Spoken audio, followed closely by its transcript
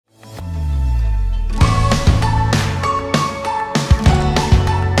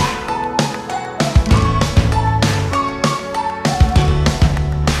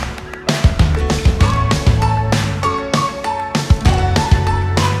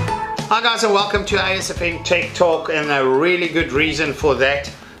Hi guys, and welcome to ASFN Tech Talk, and a really good reason for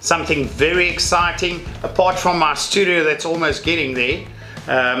that. Something very exciting, apart from my studio that's almost getting there,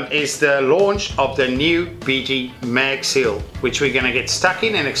 is the launch of the new BG Mag Seal, which we're going to get stuck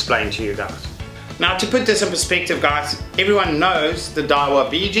in and explain to you guys. Now, to put this in perspective guys, everyone knows the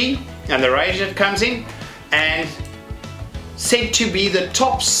DAIWA BG and the range it comes in, and said to be the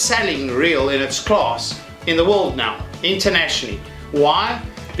top selling reel in its class in the world now, internationally. Why?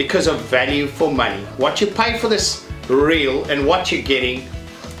 Because of value for money. What you pay for this reel and what you're getting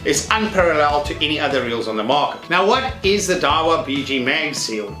is unparalleled to any other reels on the market. Now, what is the DAIWA BG Mag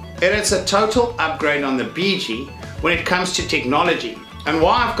Seal? It is a total upgrade on the BG when it comes to technology. And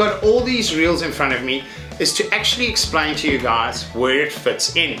why I've got all these reels in front of me is to actually explain to you guys where it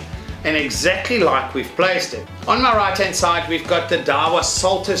fits in, and exactly like we've placed it. On my right hand side we've got the DAIWA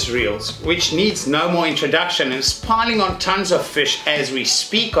Saltwater reels, which needs no more introduction and is piling on tons of fish as we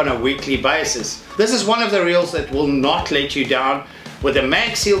speak on a weekly basis. This is one of the reels that will not let you down. With the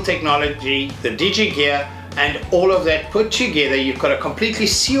Mag Seal technology, the digi gear and all of that put together, you've got a completely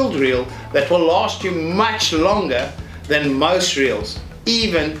sealed reel that will last you much longer than most reels,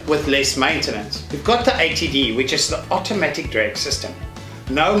 even with less maintenance. We've got the ATD, which is the automatic drag system.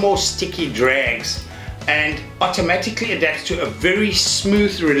 No more sticky drags, and automatically adapts to a very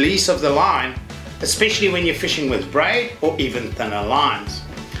smooth release of the line, especially when you're fishing with braid or even thinner lines.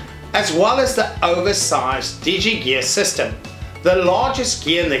 As well as the oversized digi gear system, the largest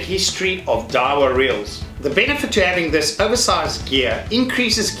gear in the history of DAIWA reels. The benefit to having this oversized gear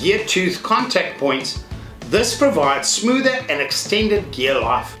increases gear tooth contact points. This provides smoother and extended gear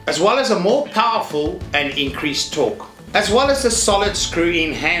life, as well as a more powerful and increased torque, as well as the solid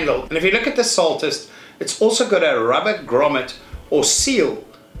screw-in handle. And if you look at the Saltwater, it's also got a rubber grommet or seal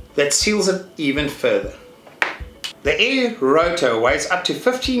that seals it even further. The air rotor weighs up to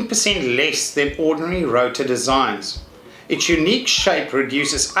 15% less than ordinary rotor designs. Its unique shape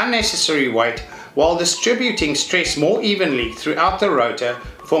reduces unnecessary weight while distributing stress more evenly throughout the rotor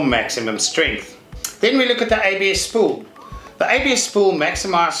for maximum strength. Then we look at the ABS spool. The ABS spool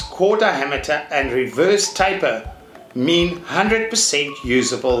maximizes core diameter and reverse taper mean 100%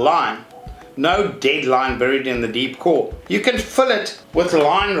 usable line. No dead line buried in the deep core. You can fill it with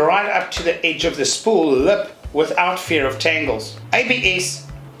line right up to the edge of the spool lip without fear of tangles. ABS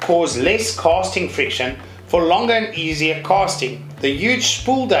causes less casting friction for longer and easier casting. The huge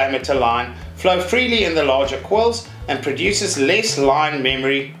spool diameter line flows freely in the larger coils and produces less line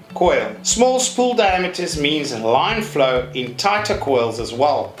memory coil. Small spool diameters means line flow in tighter coils as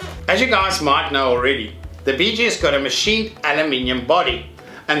well. As you guys might know already, the BG has got a machined aluminium body,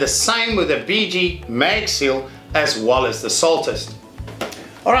 and the same with the BG Mag Seal as well as the Saltwater.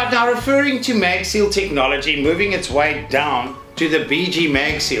 Alright, now referring to Mag Seal technology, moving its way down to the BG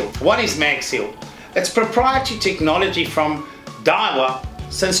Mag Seal. What is Mag Seal? It's proprietary technology from DAIWA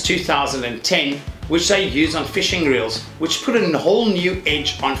since 2010, which they use on fishing reels, which put a whole new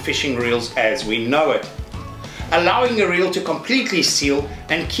edge on fishing reels as we know it, allowing the reel to completely seal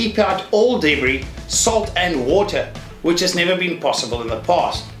and keep out all debris, salt and water, which has never been possible in the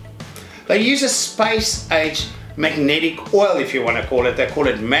past. They use a space-age magnetic oil, if you want to call it. They call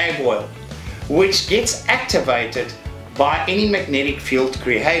it mag oil, which gets activated by any magnetic field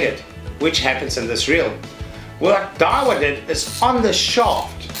created, which happens in this reel. What DAIWA did is on the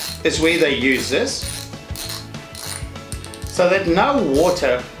shaft is where they use this, so that no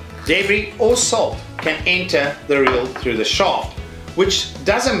water, debris or salt can enter the reel through the shaft, which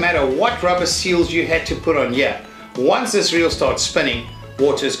doesn't matter what rubber seals you had to put on here. Once this reel starts spinning,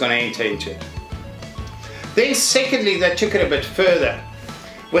 water is going to enter into it. Then secondly, they took it a bit further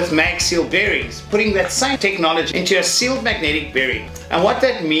with Mag Seal bearings, putting that same technology into a sealed magnetic bearing. And what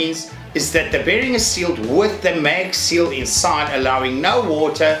that means is that the bearing is sealed with the Mag Seal inside, allowing no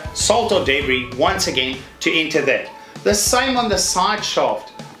water, salt or debris once again to enter that. The same on the side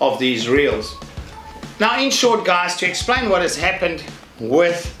shaft of these reels. Now, in short guys, to explain what has happened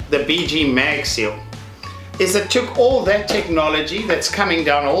with the BG Mag Seal, is it took all that technology that's coming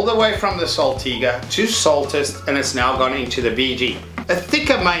down all the way from the Saltwater to Saltwater, and it's now gone into the BG. A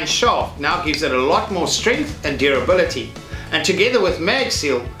thicker main shaft now gives it a lot more strength and durability, and together with Mag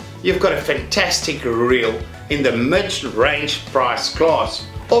Seal, you've got a fantastic reel in the mid-range price class.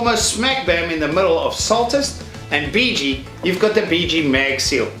 Almost smack bam in the middle of Saltwater and BG, you've got the BG Mag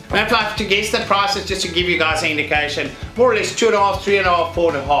Seal. Now, if I have to guess the prices, just to give you guys an indication, more or less 2.5, 3.5,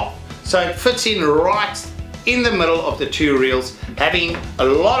 4.5. So it fits in right in the middle of the two reels, having a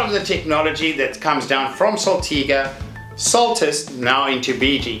lot of the technology that comes down from Saltwater, now into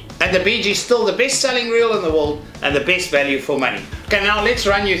BG. And the BG is still the best selling reel in the world and the best value for money. Okay, now let's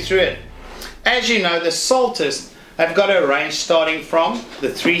run you through it. As you know, the salters have got a range starting from the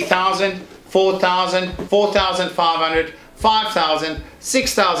 3,000, 4,000, 4,500, 5,000,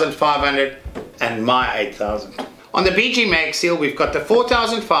 6,500 and my 8,000. On the BG Mag Seal we've got the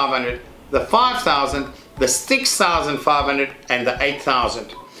 4,500, the 5,000, the 6,500 and the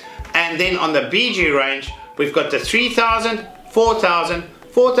 8,000. And then on the BG range we've got the 3,000, 4,000,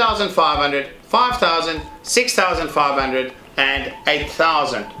 4,500, 5,000, 6,500 and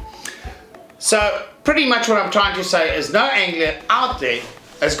 8,000. So pretty much what I'm trying to say is no angler out there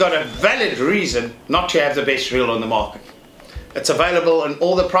has got a valid reason not to have the best reel on the market. It's available in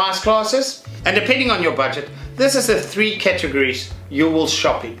all the price classes, and depending on your budget, this is the 3 categories you will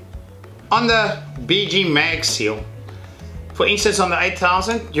shop in. On the BG Mag Seal, for instance on the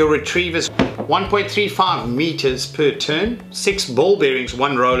 8,000, your retrieve is 1.35 meters per turn, 6 ball bearings,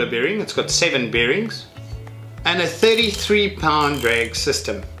 1 roller bearing, it's got 7 bearings, and a 33-pound drag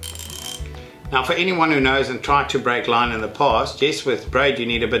system. Now for anyone who knows and tried to break line in the past, yes, with braid you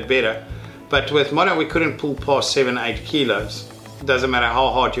need a bit better, but with mono we couldn't pull past 7-8 kilos. It doesn't matter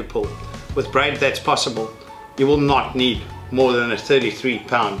how hard you pull. With braid that's possible. You will not need more than a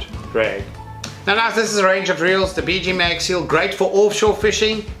 33-pound drag. Now guys, this is a range of reels. The BG Mag Seal, great for offshore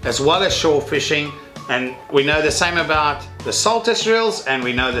fishing as well as shore fishing, and we know the same about the Saltus reels and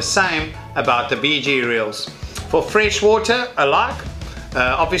we know the same about the BG reels. For freshwater alike,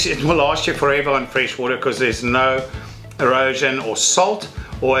 obviously it will last you forever on freshwater because there's no erosion or salt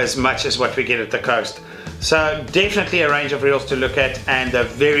or as much as what we get at the coast. So definitely a range of reels to look at and a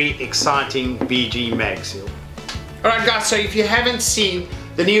very exciting BG Mag Seal. Alright guys, so if you haven't seen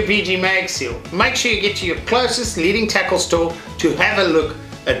the new BG Mag Seal, make sure you get to your closest leading tackle store to have a look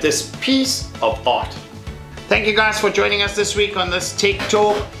at this piece of art. Thank you guys for joining us this week on this Tech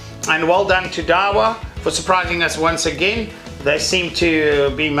Talk, and well done to DAIWA for surprising us once again. They seem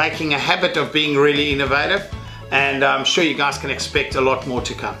to be making a habit of being really innovative, and I'm sure you guys can expect a lot more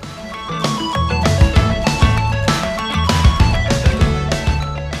to come.